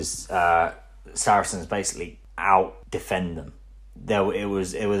see was Saracens basically out defend them. It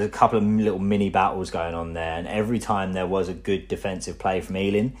was a couple of little mini battles going on there, and every time there was a good defensive play from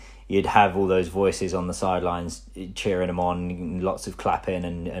Ealing, you'd have all those voices on the sidelines cheering them on, lots of clapping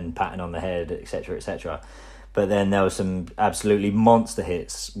and patting on the head, etc., etc. But then there were some absolutely monster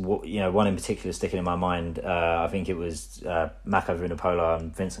hits. One in particular sticking in my mind. I think it was Mako Vunipola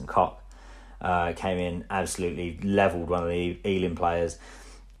and Vincent Koch came in, absolutely levelled one of the Ealing players.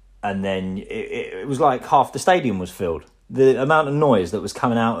 And then it was like half the stadium was filled. The amount of noise that was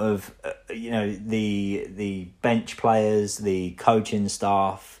coming out of, the bench players, the coaching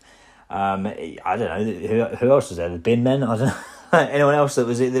staff. I don't know who else was there. The bin men. I don't know anyone else that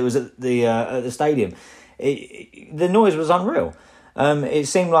was at the stadium. The noise was unreal, it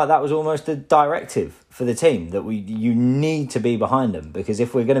seemed like that was almost a directive for the team that you need to be behind them, because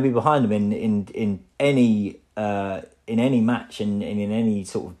if we're going to be behind them in any match and in any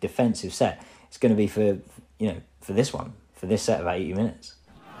sort of defensive set, it's going to be for this set of 80 minutes.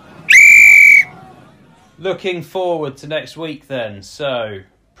 Looking forward to next week then. So,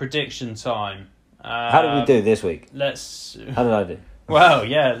 prediction time. How did we do this week? How did I do? Well,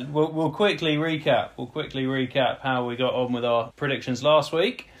 yeah, we'll quickly recap. We'll quickly recap how we got on with our predictions last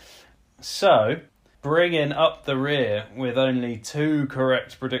week. So, bringing up the rear with only 2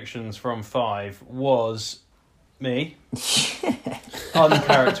 correct predictions from 5 was me.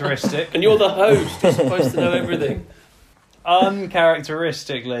 Uncharacteristic. And you're the host. You're supposed to know everything.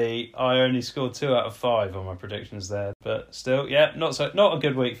 Uncharacteristically, I only scored 2 out of 5 on my predictions there, but still, yeah, not a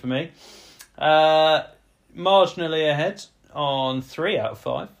good week for me. Marginally ahead on 3 out of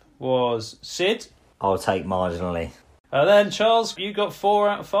 5 was Sid. I'll take marginally. And then Charles, you got 4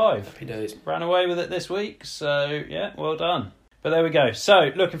 out of 5. Happy days. Ran away with it this week, so yeah, well done. But there we go. So,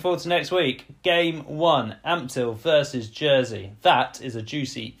 looking forward to next week. Game 1, Ampthill versus Jersey. That is a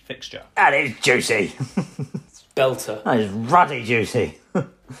juicy fixture. That is juicy. Belter. That is ruddy juicy.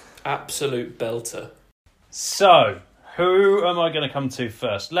 Absolute belter. So, who am I going to come to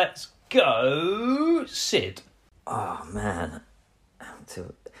first? Let's go, Sid. Oh, man.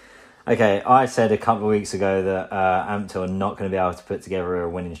 Ampthill. Okay, I said a couple of weeks ago that Ampthill are not going to be able to put together a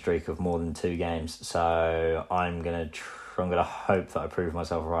winning streak of more than 2 games. So I'm going to hope that I prove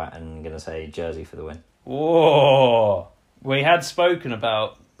myself right, and I'm going to say Jersey for the win. Whoa. We had spoken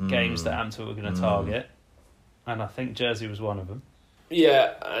about games that Ampthill were going to target, and I think Jersey was one of them.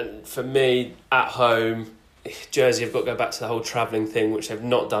 Yeah, and for me, at home, Jersey have got to go back to the whole travelling thing, which they've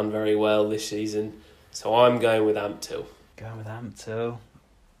not done very well this season. So I'm going with Ampthill. Going with Ampthill.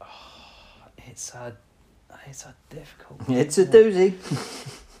 Oh, it's a difficult one. It's a doozy.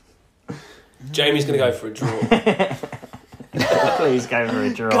 Jamie's going to go for a draw. Please go for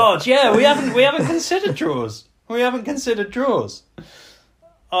a draw. God, yeah, we haven't considered draws. We haven't considered draws.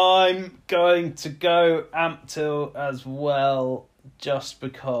 I'm going to go Ampthill as well, just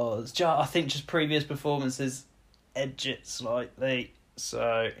because I think just previous performances edge it slightly.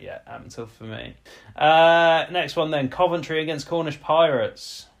 So, yeah, Ampthill for me. Next one then, Coventry against Cornish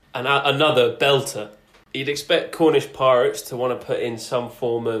Pirates. And another belter. You'd expect Cornish Pirates to want to put in some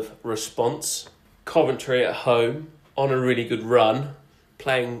form of response. Coventry at home, on a really good run,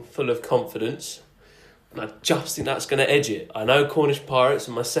 playing full of confidence. And I just think that's going to edge it. I know Cornish Pirates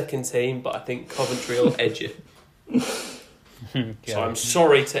are my second team, but I think Coventry will edge it. So I'm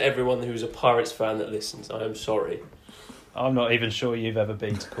sorry to everyone who's a Pirates fan that listens. I am sorry. I'm not even sure you've ever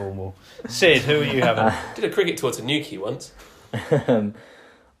been to Cornwall. Sid, who are you having? Did a cricket tour to Newquay once.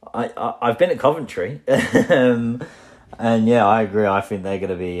 I've been at Coventry, and yeah, I agree. I think they're going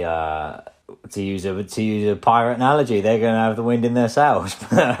to be to use a pirate analogy. They're going to have the wind in their sails.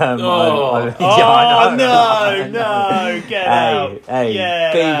 No, get out! Hey,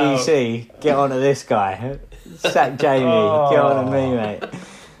 get BBC, out. Get on to this guy. Sack Jamie, get on to me, mate.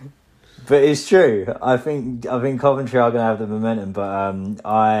 But it's true. I think Coventry are going to have the momentum, but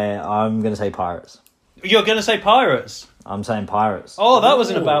I'm going to say Pirates. You're going to say Pirates? I'm saying Pirates. Oh, that was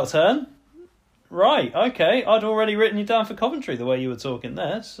an about turn. Right, okay. I'd already written you down for Coventry the way you were talking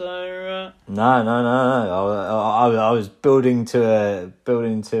there, so... No. I was building to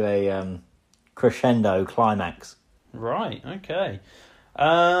a crescendo climax. Right, okay.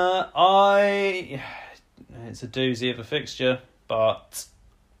 It's a doozy of a fixture, but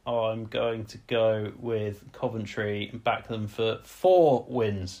I'm going to go with Coventry and back them for 4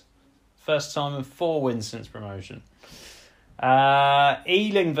 wins. First time in 4 wins since promotion.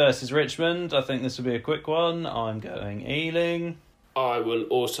 Ealing versus Richmond. I think this will be a quick one. I'm going Ealing. I will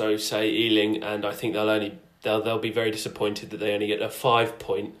also say Ealing, and I think they'll be very disappointed that they only get a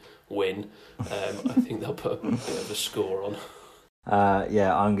 5-point win. I think they'll put a bit of a score on.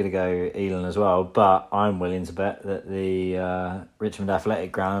 Yeah, I'm going to go Ealing as well, but I'm willing to bet that the Richmond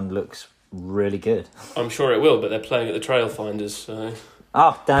Athletic Ground looks really good. I'm sure it will, but they're playing at the Trailfinders, so...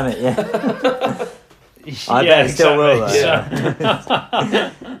 Oh, damn it, yeah. I bet it still will, though.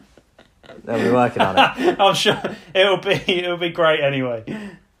 Yeah. They'll be working on it. I'm sure it'll be great anyway.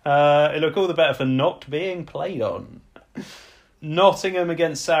 It'll look all the better for not being played on. Nottingham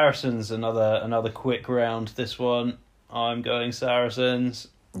against Saracens, another quick round. This one, I'm going Saracens.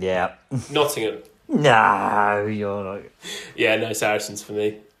 Yeah. Nottingham. No, you're not. Yeah, no, Saracens for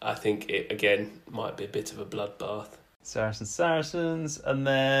me. I think it, again, might be a bit of a bloodbath. Saracens, and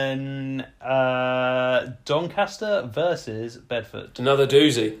then Doncaster versus Bedford. Another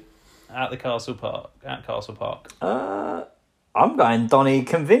doozy. At Castle Park. I'm going Donny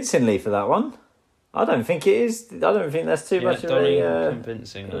convincingly for that one. I don't think it is. I don't think that's too much of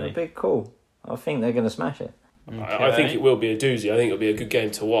convincingly. a big call. I think they're going to smash it. Okay. I think it will be a doozy. I think it'll be a good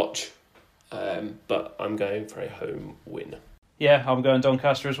game to watch. But I'm going for a home win. Yeah, I'm going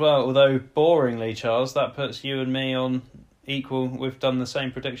Doncaster as well. Although, boringly, Charles, that puts you and me on equal. We've done the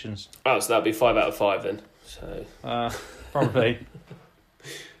same predictions. Oh, so that'd be 5 out of 5 then. So Probably.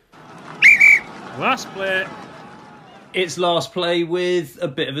 Last play. It's last play with a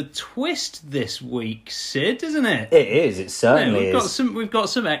bit of a twist this week, Sid, isn't it? It is. It certainly is. We've got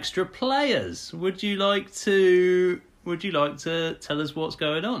some extra players. Would you like to tell us what's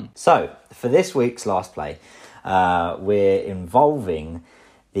going on? So, for this week's last play, we're involving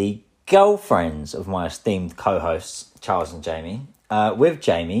the girlfriends of my esteemed co-hosts, Charles and Jamie. With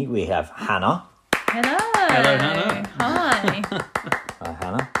Jamie, we have Hannah. Hello. Hello, Hannah. Hi. Hi,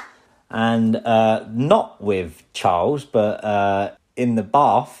 Hannah. And not with Charles, but in the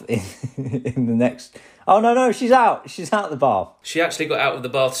bath, in the next... Oh, no, she's out. She's out of the bath. she actually got out of the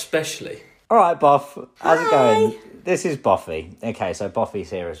bath specially. All right, Buff. How's it going? This is Buffy. Okay, so Buffy's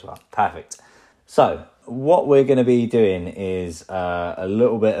here as well. Perfect. So, what we're going to be doing is a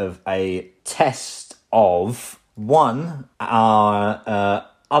little bit of a test of, one, our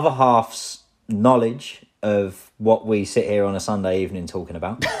other half's knowledge of what we sit here on a Sunday evening talking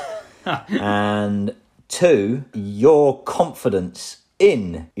about. And two, your confidence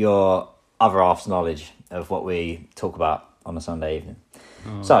in your other half's knowledge of what we talk about on a Sunday evening.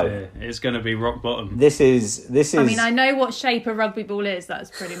 Dear. It's going to be rock bottom. This is. I mean, I know what shape a rugby ball is.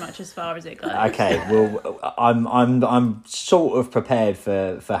 That's pretty much as far as it goes. Okay, well, I'm sort of prepared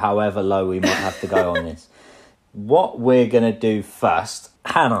for however low we might have to go on this. What we're gonna do first,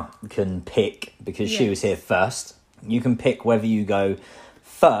 Hannah can pick because she was here first. You can pick whether you go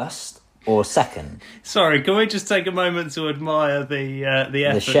first or second. Sorry, can we just take a moment to admire the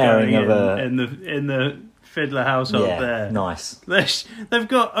effort sharing going of in the Fiddler household there? Nice. They've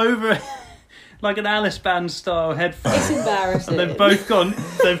got over like an Alice band style headphones. It's embarrassing. And they've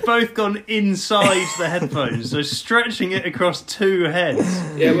both gone inside the headphones, so stretching it across two heads.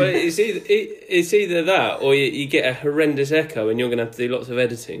 Yeah, well, it's either that or you get a horrendous echo and you're going to have to do lots of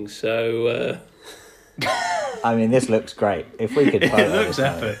editing. So, I mean, this looks great. If we could, It looks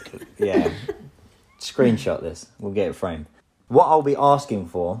epic. Yeah, screenshot this. We'll get it framed. What I'll be asking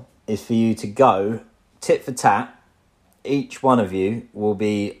for is for you to go tit for tat. Each one of you will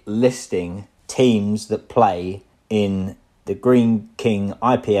be listing teams that play in the Green King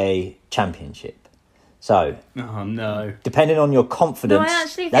IPA Championship. So, Oh no! depending on your confidence... No, I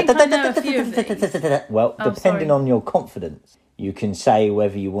actually think I know a few of these. Well, Oh, depending sorry. on your confidence, you can say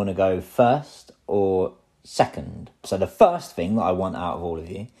whether you want to go first or second. So the first thing that I want out of all of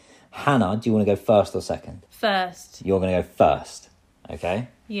you, Hannah, do you want to go first or second? First. You're going to go first, okay?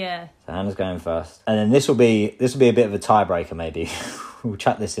 Yeah. So Hannah's going first. And then this will be a bit of a tiebreaker maybe. We'll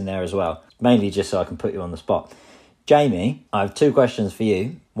chuck this in there as well. Mainly just so I can put you on the spot. Jamie, I have two questions for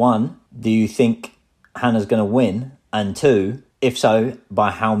you. One, do you think Hannah's going to win? And two, if so,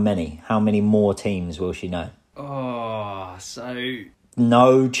 by how many? How many more teams will she know? Oh, so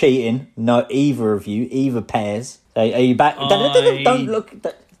No cheating. No, either of you, either pairs. Are you back? Don't look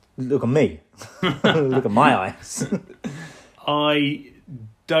at me. Look at my eyes. I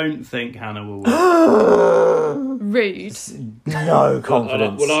don't think Hannah will win. Rude. No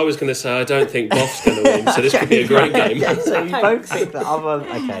confidence. well, I was going to say I don't think Boff's going to win, so this could be a great game. So you both think that other...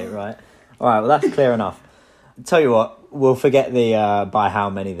 Okay, right. All right, well, that's clear enough. Tell you what, we'll forget the by how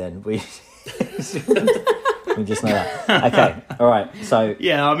many then. We just know that. Okay, all right, so...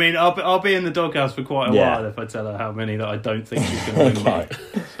 Yeah, I mean, I'll be in the doghouse for quite a Yeah. while if I tell her how many that I don't think she's going to win by.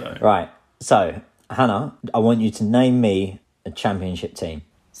 So. Right, so, Hannah, I want you to name me a championship team.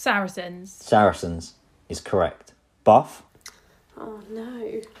 Saracens. Saracens is correct. Buff? Oh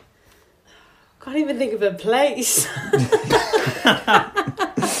no. Can't even think of a place.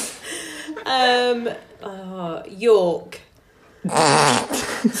 York.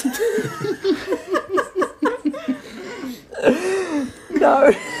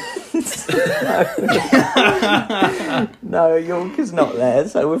 No. No, York is not there.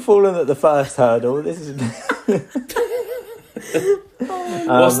 So we're falling at the first hurdle. This is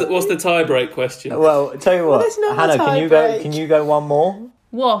What's the tie-break question? well. Tell you what, there's not a Hannah, tie-break. can you go one more?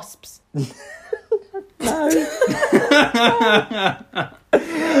 Wasps. Okay,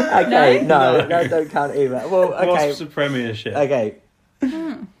 no, that don't count either. Well, okay, Wasps of Premiership. okay.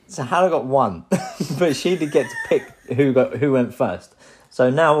 So Hannah got one, but she did get to pick who went first. So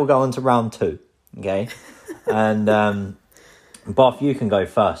now we'll go on to round two. Okay, and Boff, you can go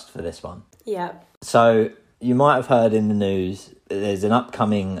first for this one. Yeah. So you might have heard in the news. There's an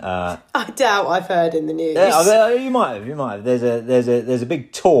upcoming. I doubt I've heard in the news. Yeah, you might have. There's a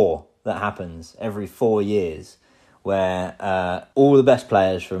big tour that happens every 4 years, where all the best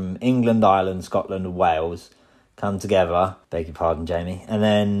players from England, Ireland, Scotland, and Wales come together. Beg your pardon, Jamie. And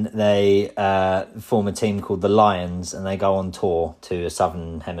then they form a team called the Lions, and they go on tour to a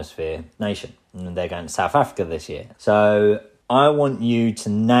Southern Hemisphere nation. And they're going to South Africa this year. So I want you to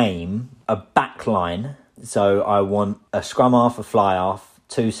name a back line. So I want a scrum half, a fly half,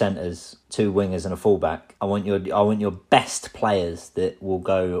 2 centres, 2 wingers, and a fullback. I want your best players that will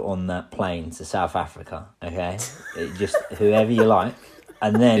go on that plane to South Africa. Okay, just whoever you like.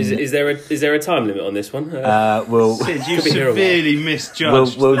 And then is there a time limit on this one? We'll Sid, you severely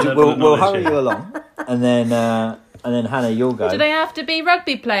misjudged. We'll hurry you along, and then Hannah, you'll go. Do they have to be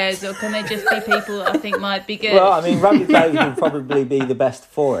rugby players, or can they just be people that I think might be good? Well, I mean, rugby players will probably be the best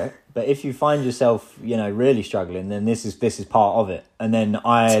for it. But if you find yourself, really struggling, then this is part of it. And then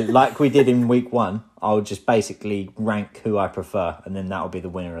like we did in week 1, I'll just basically rank who I prefer, and then that'll be the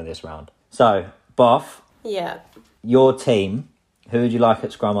winner of this round. So, Boff, Yeah. your team, who would you like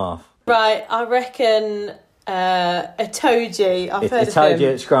at scrum half? Right, I reckon Itoje. I've heard of Itoje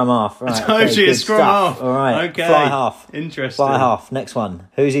him. at scrum half. Right, Itoje good at scrum stuff. half. All right, Okay. fly half. Interesting. Fly half. Next one.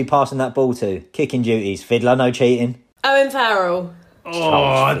 Who's he passing that ball to? Kicking duties. Fiddler, no cheating. Owen Farrell.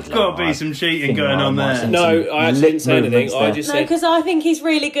 Oh, there's Fiddler, got to be I some cheating think going I on might there. send No, some I actually lip didn't say anything. movements I there. just No, said because I think he's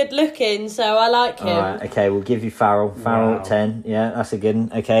really good looking, so I like him. All right, okay, we'll give you Farrell. Farrell Wow. at 10. Yeah, that's a good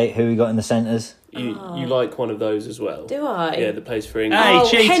one. Okay, who we got in the centres? you like one of those as well. Do I? Yeah, that plays for England. Hey, Oh,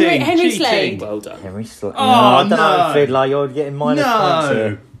 cheating. Henry cheating. Slade. Well done. Henry Slade. Oh, I don't know, no. Fiddler, you're getting minus No. points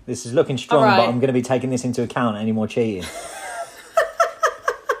here. This is looking strong, All right. but I'm going to be taking this into account. Any more cheating?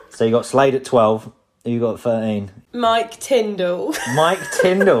 So you got Slade at 12. Who you got at 13? Mike Tyndall. Mike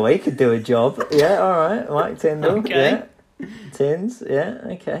Tyndall, he could do a job. Yeah, all right. Mike Tyndall. Okay. Yeah. Tins, yeah,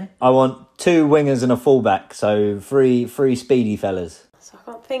 okay. I want 2 wingers and a fullback, so three speedy fellas. So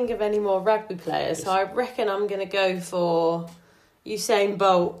I can't think of any more rugby players, so I reckon I'm going to go for Usain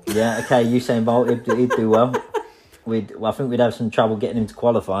Bolt. Yeah, okay, Usain Bolt, he'd do well. I think we'd have some trouble getting him to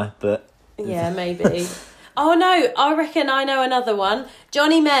qualify, but... Yeah, maybe. Oh no, I reckon I know another one.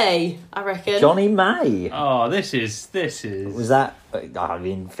 Johnny May, I reckon. Johnny May. Oh, this is. Was that... I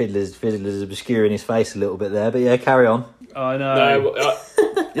mean, Fiddler's obscuring his face a little bit there, but yeah, carry on. I know.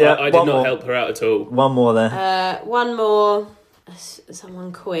 No, I did one not more. help her out at all. One more there. One more.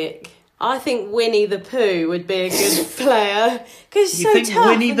 Someone quick. I think Winnie the Pooh would be a good player because he's You so think tough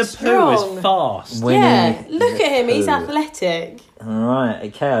Winnie and the strong. Pooh is fast? Winnie Yeah, look the at him. He's Pooh. athletic. All right,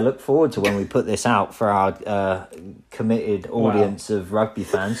 okay, I look forward to when we put this out for our committed audience of rugby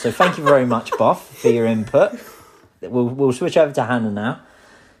fans. So thank you very much, Boff, for your input. We'll switch over to Hannah now.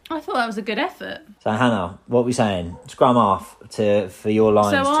 I thought that was a good effort. So Hannah, what are we saying? Scrum half for your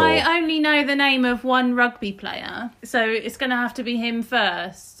Lions So tour. I only know the name of one rugby player, so it's going to have to be him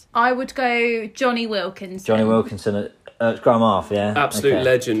first. I would go Johnny Wilkinson. Johnny Wilkinson at scrum half, yeah? Absolute Okay.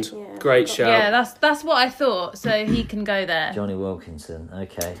 legend. Yeah. Great shout. Yeah, that's what I thought. So he can go there. Johnny Wilkinson,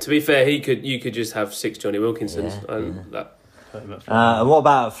 okay. To be fair, you could just have 6 Johnny Wilkinsons. Yeah, and that And what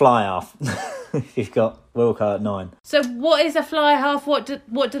about fly half? You've got Wilco at 9. So what is a fly half? What do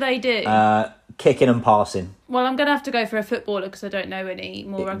they do? Kicking and passing. Well, I'm going to have to go for a footballer because I don't know any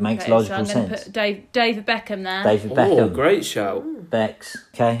more It rugby makes players. logical so I'm going to sense. put David Beckham there. David Oh, Beckham. great shout. Becks.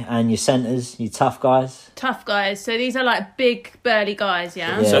 Okay, and your centres, your tough guys. Tough guys. So these are like big, burly guys,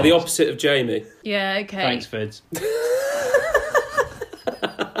 yeah? Yeah. So the opposite of Jamie. Yeah, okay. Thanks, Fids.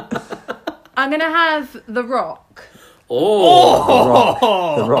 I'm going to have The Rock.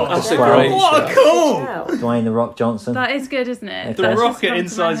 Oh, The Rock. that's as a well. great What a shout. call! Wow. Dwayne The Rock Johnson. That is good, isn't it? Okay. The That's Rock just at come to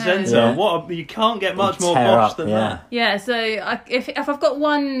inside my head. centre. Yeah. You can't get much more Tear bosh up, than yeah. that. Yeah, so if I've got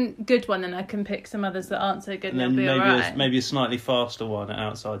one good one, then I can pick some others that aren't so good, And and then they'll be alright. maybe a slightly faster one at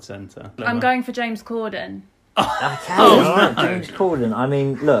outside centre. I'm going for James Corden. Okay, alright, James Corden. I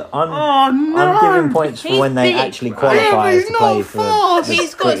mean, look, I'm Oh no! I'm giving points for He's when they big. actually qualify he's to play not for fast. the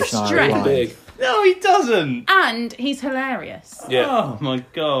He's got British and Irish strength. Lions. Big. No, he doesn't. And he's hilarious. Yeah. Oh my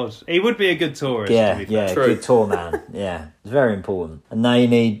god, he would be a good tourist. Yeah, to be fair. yeah, True. good tour man. Yeah, it's very important. And now you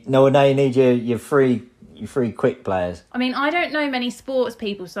need your three quick players. I mean, I don't know many sports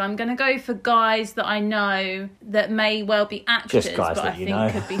people, so I'm going to go for guys that I know that may well be actors, Just guys but that I you think know.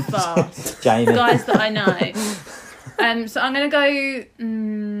 could be fast. Jamie. Guys that I know. So I'm going to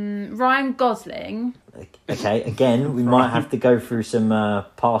go Ryan Gosling. Okay, again, we might have to go through some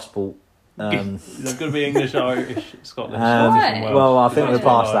passport. There's going to be English, Irish, Scottish, Um, Scottish and Welsh. What? Well, I think we're That's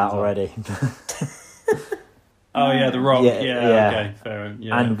what past that lines are. already. Oh yeah, The Rock. Yeah, Yeah, yeah. okay, fair.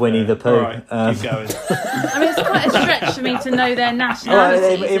 Yeah, And Winnie fair. the Pooh. All right, keep going. I mean, it's quite a stretch for me to know their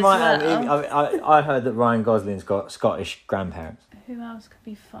nationalities as well. I heard that Ryan Gosling's got Scottish grandparents. Who else could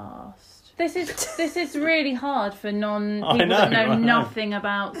be fast? This is really hard for people I know, that know I know. nothing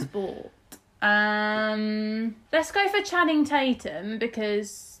about sport. Let's go for Channing Tatum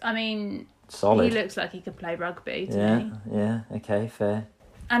because I mean Solid. he looks like he could play rugby to Yeah, me. yeah, okay, fair.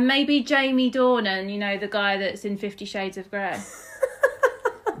 And maybe Jamie Dornan, you know, the guy that's in 50 Shades of Grey.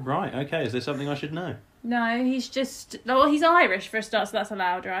 Right, okay. Is there something I should know? No, he's he's Irish for a start, so that's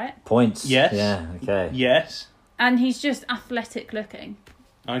allowed, right? Points. Yes. Yeah, okay. Yes. And he's just athletic looking,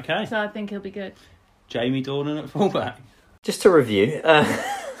 Okay. so I think he'll be good. Jamie Dornan at fullback. Just to review,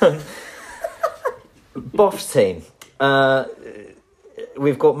 Boff's team.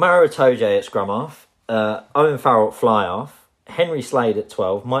 We've got Maro Itoje at scrum half, Owen Farrell at fly half, Henry Slade at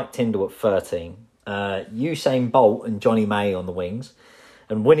 12, Mike Tyndall at 13, Usain Bolt and Johnny May on the wings,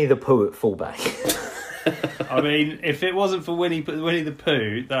 and Winnie the Pooh at fullback. I mean, if it wasn't for Winnie the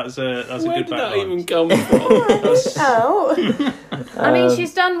Pooh, that's a Where good did that backline. even come from? Oh. I mean,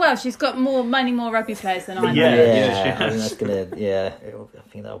 she's done well. She's got many more rugby players than I Yeah. do. I think that's gonna. Yeah, I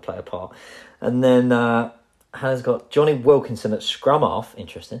think that'll play a part. And then Hannah's got Johnny Wilkinson at scrum half.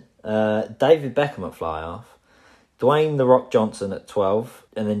 Interesting. David Beckham at fly half. Dwayne The Rock Johnson at 12,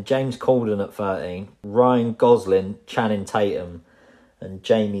 and then James Corden at 13. Ryan Gosling, Channing Tatum, and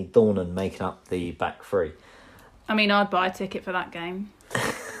Jamie Dornan making up the back three. I mean, I'd buy a ticket for that game.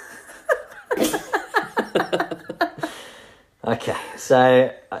 Okay,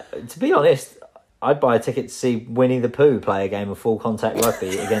 so to be honest, I'd buy a ticket to see Winnie the Pooh play a game of full contact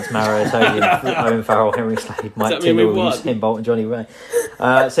rugby against Maro Itoje, Owen Farrell, Henry Slade, Mike that mean we Tyndall, won? Usain Bolt, and Johnny Ray.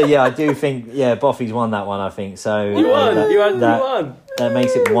 So yeah, I do think Boffy's won that one. I think so. You won. That, You won. that, that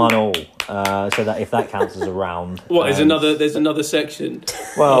makes it 1-1. So that if that counts as a round. What is another? There's another section.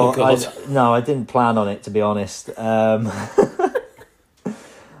 Well, Oh, God. I didn't plan on it, to be honest.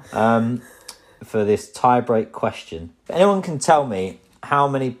 For this tie-break question, if anyone can tell me how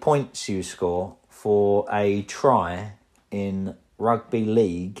many points you score for a try in rugby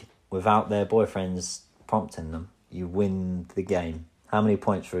league without their boyfriends prompting them, you win the game. How many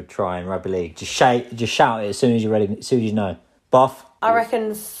points for a try in rugby league? Just shout it as soon as you're ready, as soon as you know. Buff? I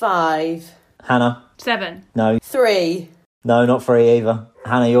reckon 5. Hannah? 7, No. 3. No, not 3 either.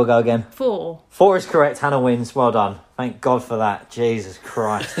 Hannah, you'll go again. 4. 4 is correct. Hannah wins. Well done. Thank God for that. Jesus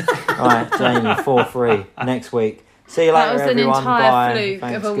Christ. Right, Jamie, 4-3 next week. See you That later, was an everyone. entire Bye. fluke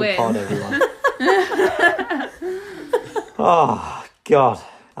Thanks. of a Good win. pod, everyone. Oh, God.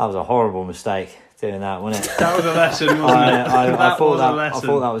 That was a horrible mistake doing that, wasn't it? That was a lesson, wasn't it? I thought was a I lesson.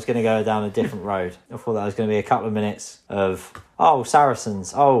 thought that was going to go down a different road. I thought that was going to be a couple of minutes of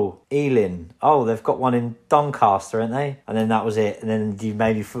Saracens, Ealing, they've got one in Doncaster, haven't they? And then that was it. And then you'd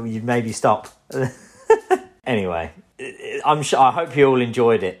maybe stop. Anyway, I'm sure. I hope you all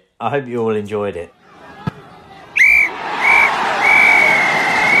enjoyed it.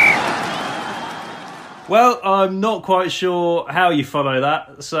 Well, I'm not quite sure how you follow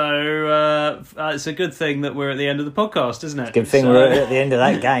that, so it's a good thing that we're at the end of the podcast, isn't it? Good thing So, we're at the end of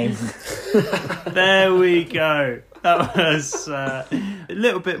that game. There we go. That was a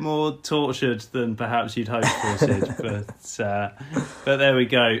little bit more tortured than perhaps you'd hoped for, Sid, but there we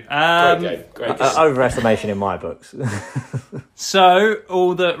go. Great game. Overestimation in my books. So,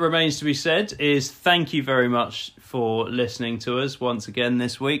 all that remains to be said is thank you very much for listening to us once again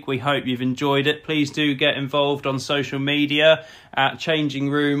this week. We hope you've enjoyed it. Please do get involved on social media at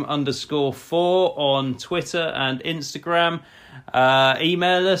changingroom_4 on Twitter and Instagram.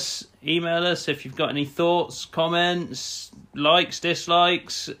 Email us if you've got any thoughts, comments, likes,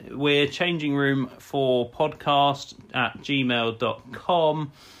 dislikes. We're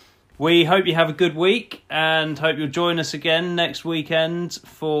changingroom4podcast@gmail.com. We hope you have a good week and hope you'll join us again next weekend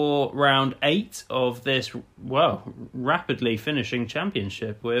for round 8 of this, rapidly finishing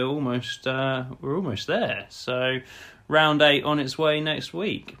championship. We're almost there. So round 8 on its way next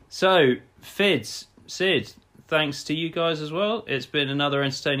week. So Fids, Sid, thanks to you guys as well. It's been another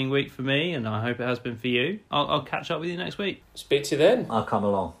entertaining week for me and I hope it has been for you. I'll catch up with you next week. Speak to you then. I'll come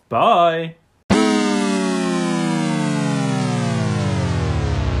along. Bye.